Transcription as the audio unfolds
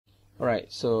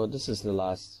Alright, so this is the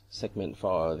last segment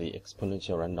for the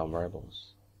exponential random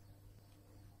variables.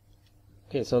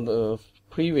 Okay, so the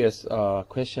previous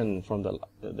question from the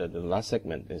last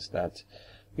segment is that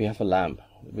we have a lamp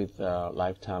with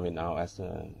lifetime in now as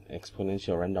an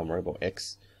exponential random variable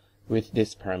x with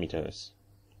these parameters.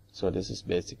 So this is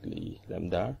basically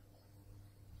lambda.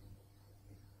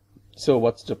 So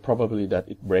what's the probability that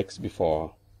it breaks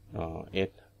before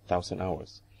 8,000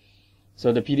 hours?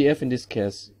 So the PDF in this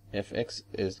case, fx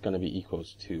is going to be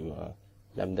equals to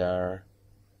lambda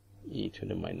e to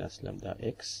the minus lambda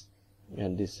x,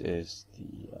 and this is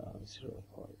the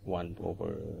 0.1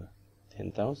 over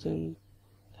 10,000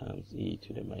 times e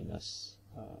to the minus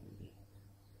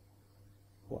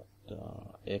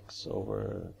x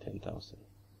over 10,000.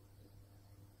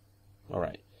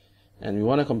 Alright, and we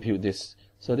want to compute this.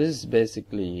 So this is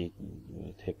basically,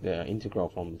 take the integral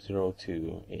from 0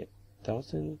 to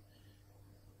 8,000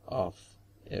 of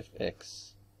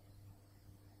fx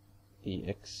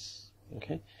dx.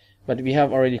 Okay, but we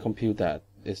have already computed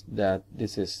that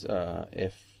this is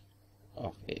f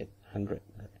of 8,000,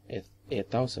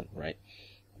 right?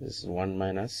 This is 1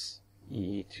 minus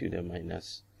e to the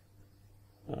minus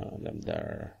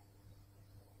lambda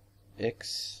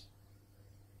x,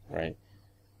 right?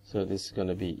 So this is going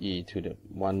to be e to the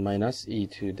 1 minus e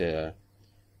to the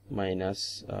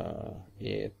minus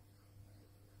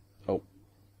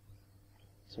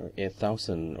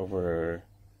 8,000 over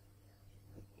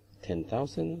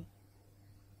 10,000,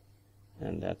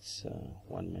 and that's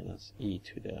 1 minus e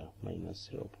to the minus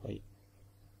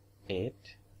 0.8,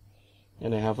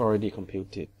 and I have already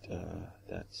computed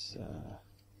that's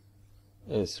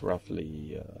is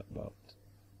roughly about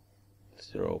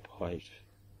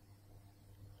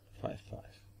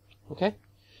 0.55. Okay,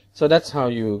 so that's how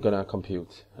you're gonna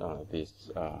compute this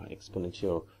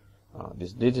exponential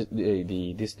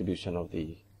the distribution of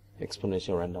the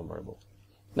exponential random variable.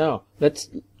 Now let's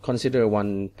consider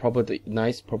one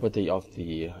nice property of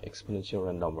the exponential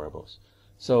random variables.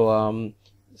 So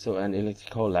so an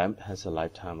electrical lamp has a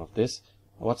lifetime of this.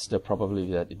 What's the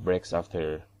probability that it breaks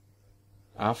after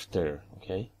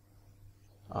okay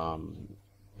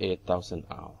 8,000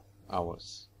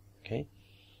 hours? Okay,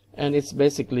 and it's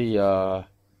basically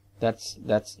that's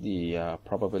the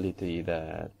probability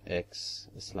that x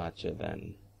is larger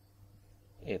than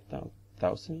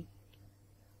 8,000.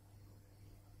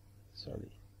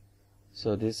 Sorry.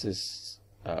 So this is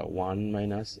 1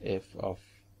 minus f of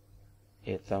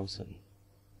 8,000,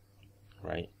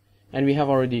 right? And we have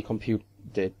already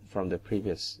computed from the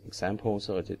previous example,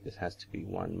 so it has to be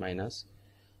 1 minus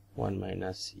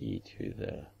e to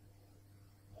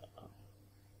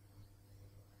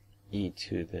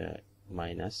the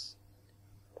minus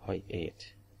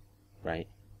 0.8, right?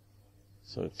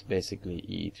 So it's basically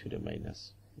e to the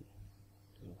minus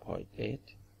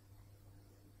 0.8.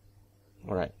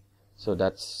 Alright, so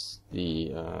that's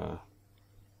the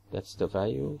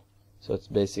value. So it's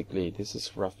basically, this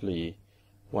is roughly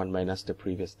 1 minus the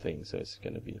previous thing, so it's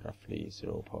going to be roughly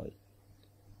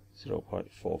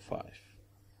 0.45.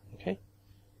 Okay,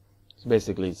 it's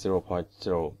basically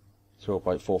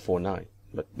 0.449,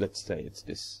 but let's say it's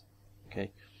this.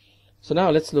 Okay, so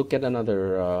now let's look at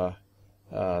another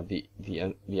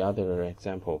the other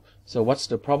example. So what's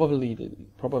the probability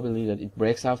that it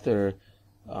breaks after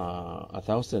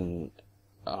 18,000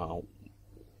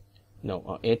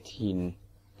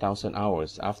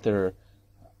 hours, after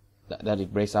that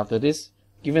it breaks after this,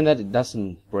 given that it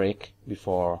doesn't break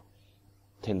before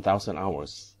 10,000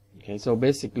 hours. Okay, so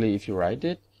basically if you write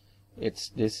it, it's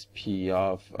this p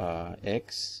of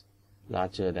x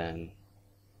larger than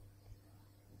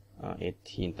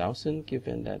 18,000,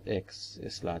 given that x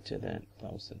is larger than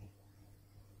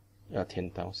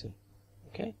 10,000.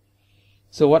 Okay,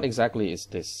 so what exactly is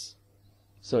this?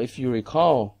 So if you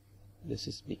recall, this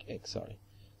is big X, sorry.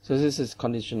 So this is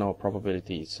conditional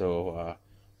probability. So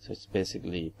so it's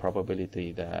basically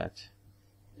probability that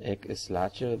x is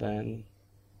larger than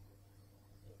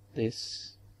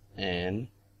this and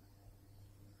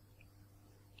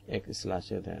x is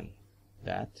larger than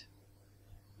that.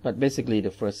 But basically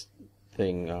the first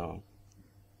thing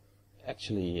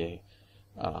actually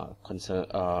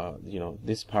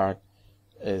this part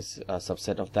is a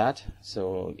subset of that.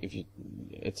 So if you,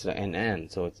 it's an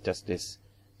and, so it's just this.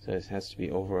 So it has to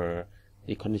be over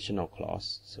the conditional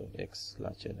clause. So x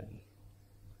larger than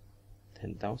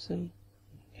 10,000.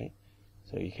 Okay,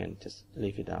 so you can just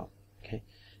leave it out. Okay,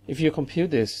 if you compute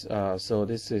this, so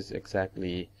this is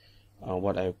exactly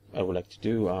what I would like to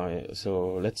do.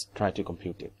 So let's try to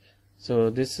compute it. So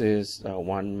this is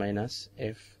 1 minus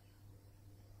f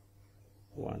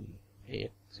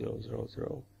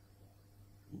 18000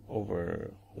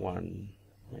 over 1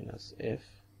 minus f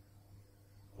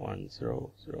 1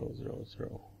 0 0 0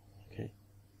 0. Okay,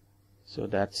 so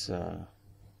that's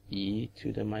e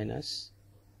to the minus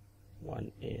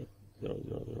 1 8 0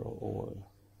 0 0 over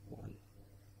 1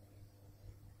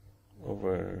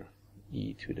 over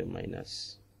e to the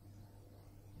minus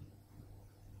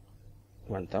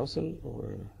 1000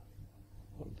 over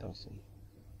 1000.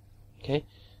 Okay,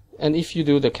 and if you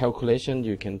do the calculation,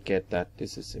 you can get that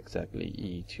this is exactly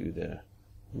e to the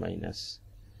minus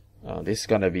this is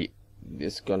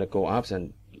gonna go up,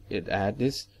 and it add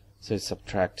this, so it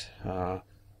subtract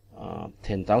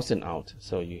 10,000 out,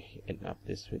 so you end up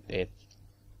this with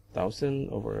 8,000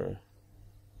 over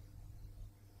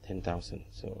 10,000,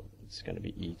 so it's gonna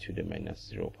be e to the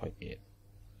minus 0.8,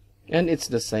 and it's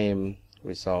the same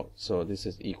result, so this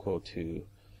is equal to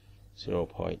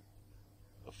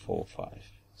 0.45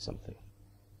 something.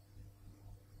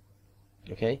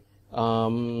 Okay,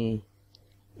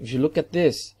 if you look at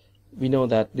this, we know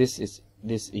that this is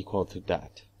equal to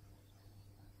that.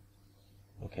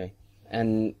 Okay,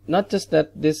 and not just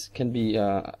that, this can be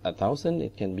 1,000,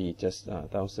 it can be just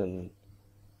 1,000,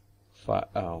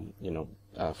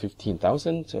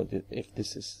 15,000. So if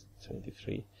this is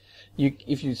 23,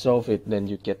 if you solve it, then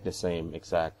you get the same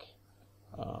exact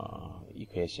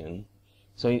equation.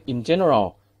 So in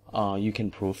general, you can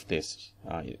prove this.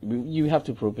 You have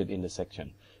to prove it in the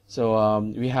section. So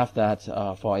we have that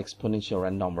for exponential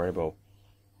random variable,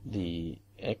 the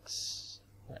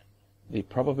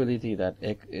probability that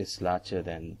x is larger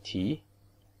than t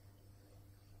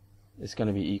is going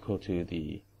to be equal to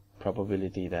the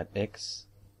probability that x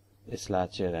is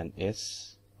larger than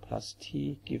s plus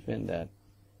t, given that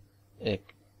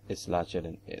x is larger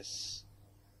than s.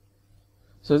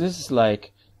 So this is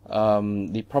like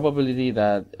the probability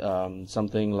that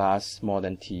something lasts more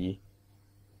than t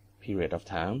period of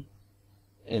time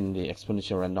in the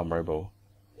exponential random variable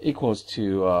equals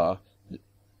to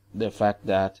the fact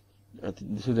that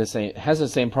has the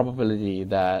same probability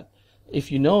that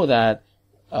if you know that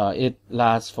it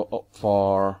lasts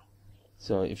for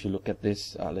so if you look at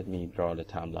this, let me draw the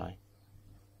timeline.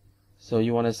 So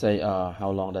you want to say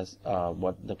how long does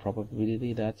what the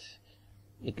probability that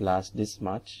it lasts this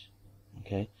much.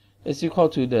 Okay, it's equal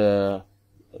to this.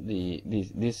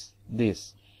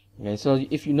 Okay, so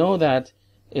if you know that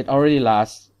it already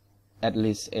lasts at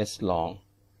least s long,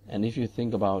 and if you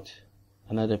think about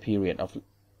another period of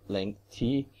length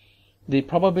t, the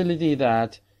probability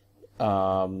that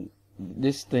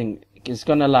this thing is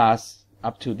gonna last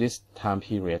up to this time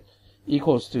period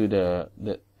equals to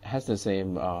has the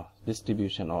same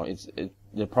distribution, or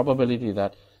the probability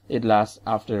that it lasts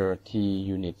after t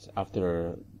units,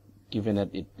 after given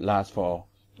that it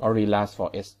already lasts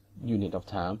for s unit of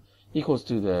time, equals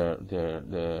to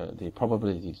the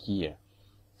probability here.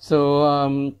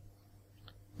 So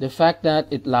the fact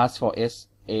that it lasts for s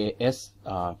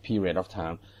period of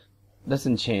time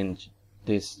doesn't change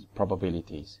these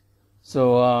probabilities.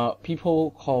 So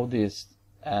people call this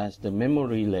as the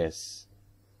memoryless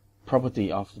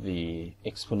property of the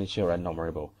exponential random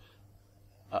variable.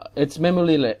 It's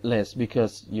memoryless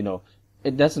because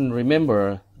it doesn't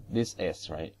remember this s,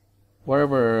 right?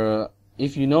 Wherever,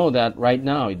 if you know that right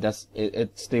now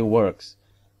it still works.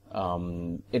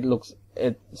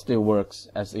 It still works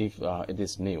as if it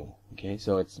is new. Okay,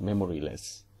 so it's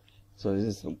memoryless. So this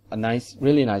is a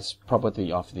really nice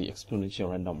property of the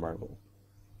exponential random variable.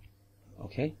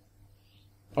 Okay,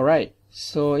 all right.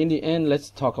 So in the end, let's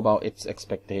talk about its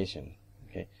expectation.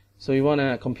 Okay, so you want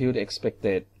to compute the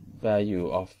expected value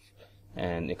of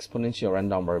an exponential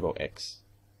random variable x.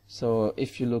 So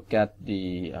if you look at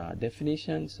the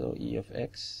definition, so e of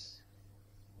x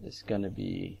is gonna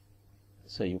be,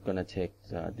 so you're gonna take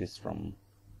this from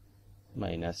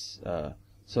minus.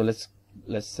 So let's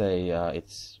say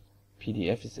its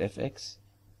PDF is fx.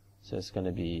 So it's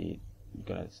gonna be, you're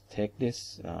gonna take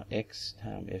this x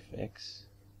times fx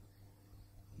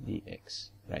dx,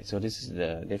 right? So this is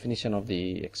the definition of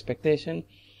the expectation,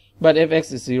 but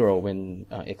fx is 0 when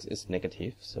x is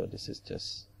negative. So this is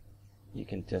just, you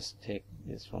can just take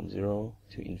this from 0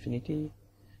 to infinity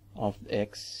of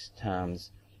x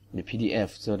times the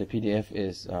PDF. So the PDF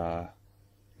is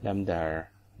lambda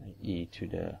e to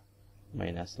the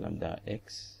minus lambda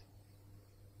x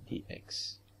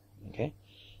dx. Okay,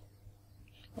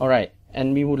 all right,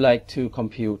 and we would like to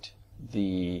compute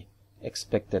the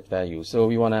expected value. So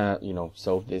we want to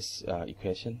solve this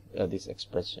equation, this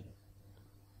expression.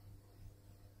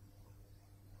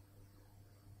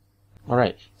 All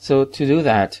right, so to do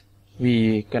that,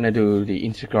 we're gonna do the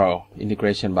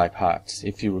integration by parts.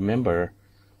 If you remember,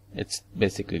 it's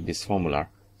basically this formula.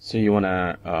 So you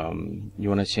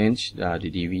wanna change the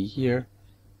dv here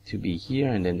to be here,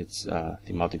 and then it's the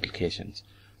multiplications.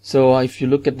 So if you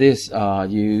look at this,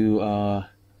 you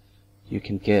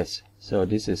can guess. So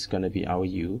this is gonna be our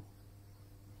u,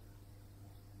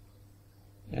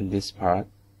 and this part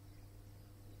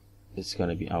is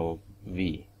gonna be our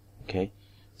v. Okay,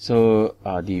 so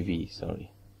dv,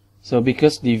 sorry. So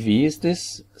because dv is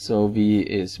this, so v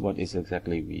is, what is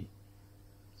exactly v?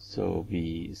 So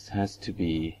v has to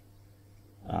be,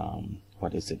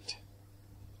 what is it?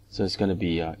 So it's going to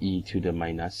be e to the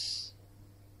minus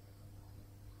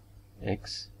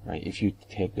x, right? If you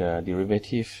take the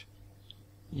derivative,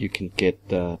 you can get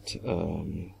that,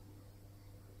 you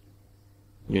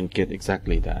can get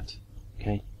exactly that,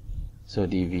 okay? So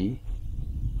dv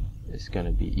is going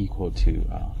to be equal to,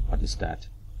 what is that?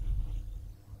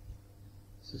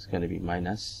 So it's going to be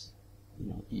minus,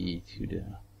 e to the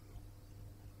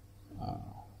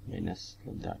minus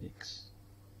lambda x,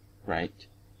 right?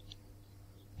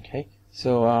 Okay,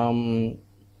 so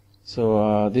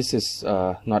this is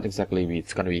not exactly v,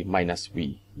 it's going to be minus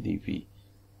v dv.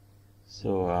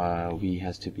 So v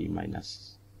has to be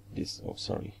minus this, oh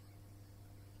sorry,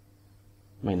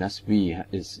 minus v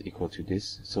is equal to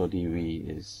this, so dv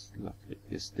is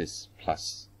this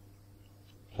plus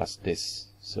this,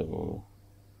 so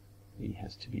v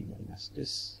has to be minus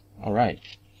this. All right,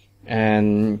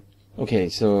 and okay,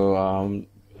 so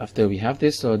after we have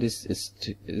this, so this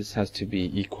has to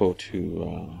be equal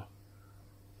to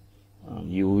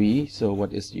uv. So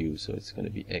what is u? So it's going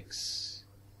to be x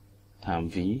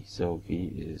times v. So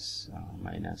v is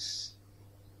minus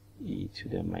e to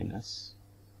the minus,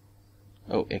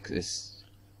 oh, x is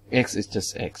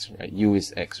just x, right? U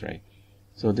is x, right?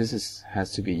 So this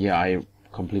has to be, yeah, I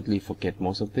completely forget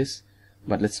most of this,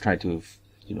 but let's try to,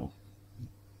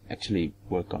 actually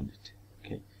work on it.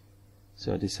 Okay,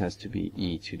 so this has to be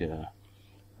e to the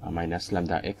minus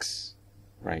lambda x,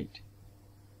 right?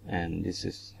 And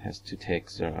this has to take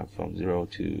from 0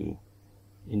 to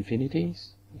infinity.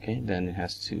 Okay, then it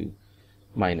has to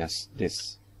minus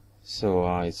this. So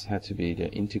it has to be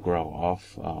the integral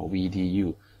of v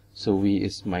du. So v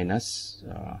is minus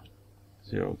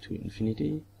 0 to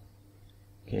infinity.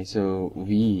 Okay, so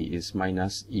v is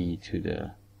minus e to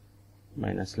the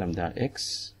minus lambda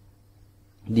x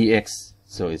dx.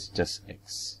 So it's just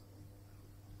x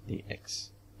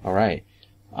dx. All right.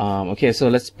 Okay, so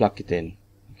let's plug it in.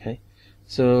 Okay,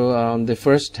 so this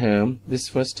first term,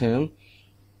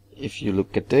 if you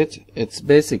look at it, it's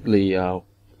basically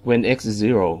when x is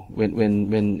 0,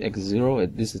 when x is 0,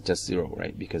 this is just 0,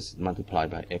 right? Because multiplied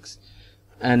by x.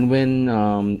 And when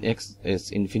x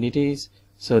is infinities,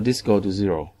 so this goes to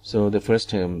 0. So the first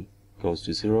term goes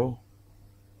to 0.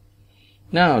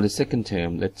 Now the second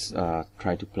term, let's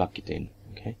try to plug it in.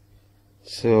 Okay,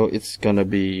 so it's gonna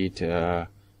be you're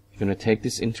gonna take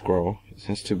this integral. It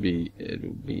has to be, it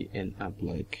will be end up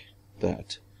like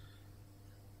that.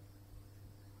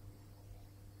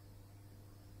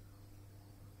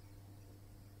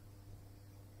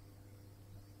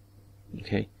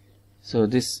 Okay, so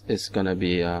this is gonna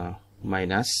be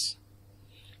minus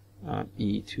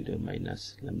e to the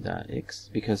minus lambda x,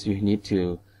 because you need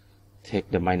to take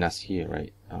the minus here,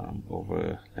 right?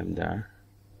 Over lambda,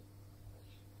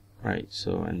 right?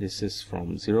 So, and this is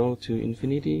from 0 to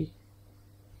infinity.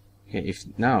 Okay, if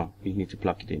now we need to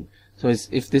plug it in. So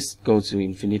if this goes to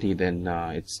infinity, then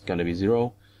it's gonna be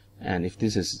 0, and if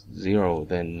this is 0,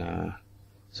 then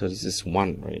so this is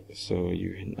 1, right? So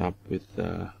you end up with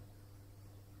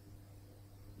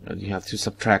you have to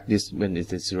subtract this when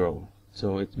it is 0.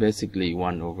 So it's basically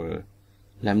 1 over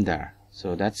lambda.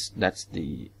 So that's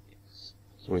the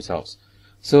results.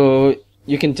 So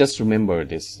you can just remember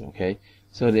this. Okay,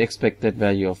 so the expected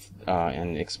value of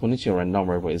an exponential random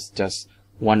variable is just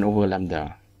 1 over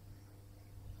lambda.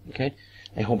 Okay,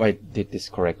 I hope I did this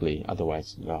correctly.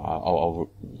 Otherwise, I'll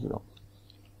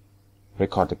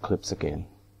record the clips again.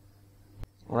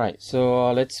 All right,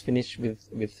 so let's finish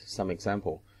with some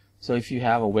example. So if you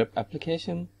have a web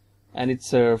application and it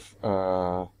serves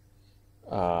a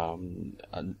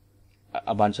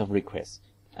bunch of requests,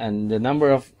 and the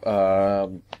number of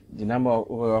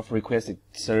requests it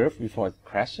serves before it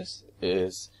crashes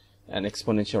is an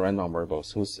exponential random variable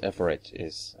whose average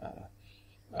is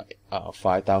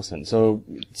 5,000. So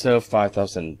it serves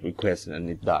 5,000 requests and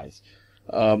it dies.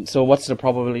 So what's the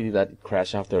probability that it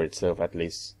crashes after it serves at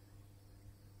least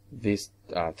these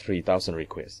 3,000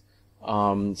 requests?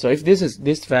 So if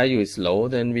this value is low,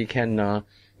 then we can,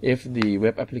 if the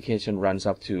web application runs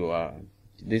up to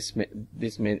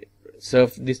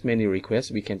serve this many requests,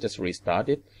 we can just restart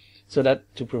it, so that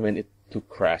to prevent it to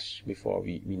crash before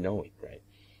we know it, right?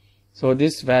 So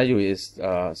this value is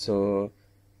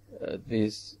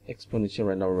this exponential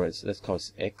random variable, let's call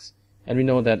it x, and we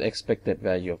know that expected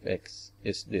value of x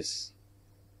is this.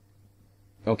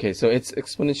 Okay, so it's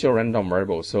exponential random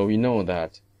variable, so we know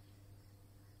that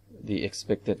the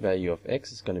expected value of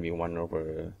x is going to be 1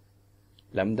 over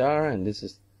lambda, and this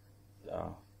is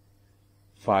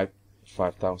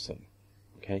 5,000.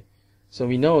 Okay, so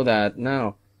we know that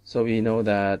now. So we know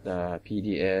that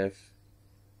PDF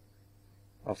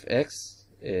of x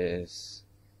is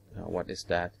what is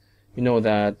that? We know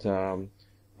that 1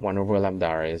 over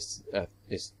lambda is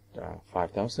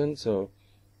 5,000. So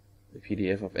the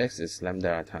PDF of x is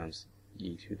lambda times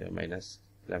e to the minus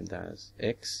lambda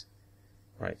x.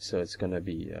 Right. So it's gonna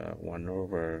be 1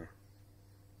 over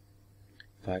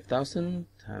 5,000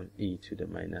 times e to the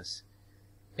minus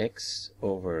x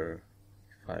over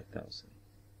 5,000.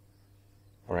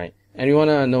 Alright, and we want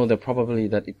to know the probability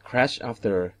that it crashed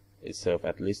after itself,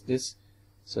 at least this.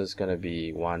 So it's going to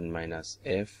be 1 minus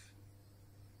f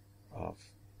of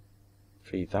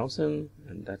 3,000,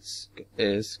 and that's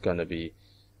is going to be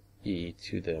e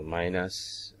to the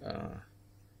minus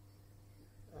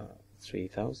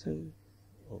 3,000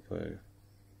 over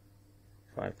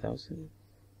 5,000.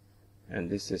 And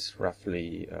this is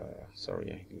roughly,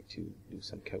 sorry, I need to do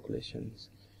some calculations.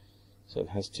 So it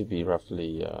has to be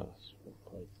roughly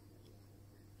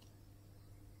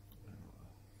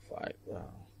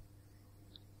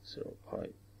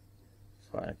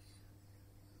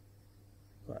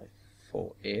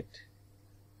 0.5548.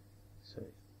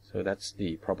 So that's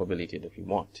the probability that we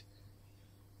want.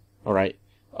 All right.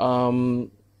 All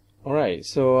right.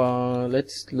 So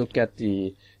let's look at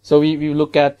the. So we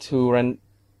look at two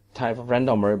type of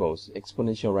random variables: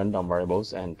 exponential random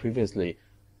variables and previously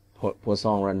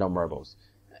Poisson random variables.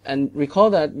 And recall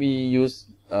that we used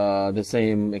the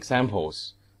same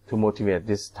examples to motivate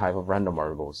this type of random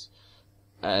variables.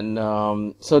 And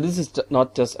so this is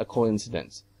not just a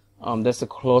coincidence. There's a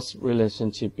close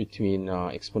relationship between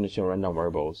exponential random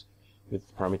variables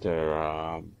with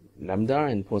parameter lambda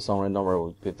and Poisson random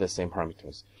variables with the same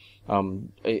parameters.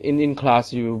 In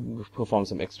class, you perform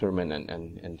some experiment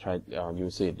and try you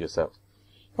see it yourself.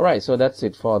 All right, so that's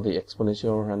it for the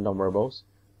exponential random variables.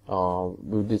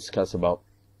 We'll discuss about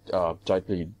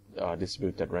jointly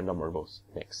distributed random variables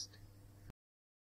next.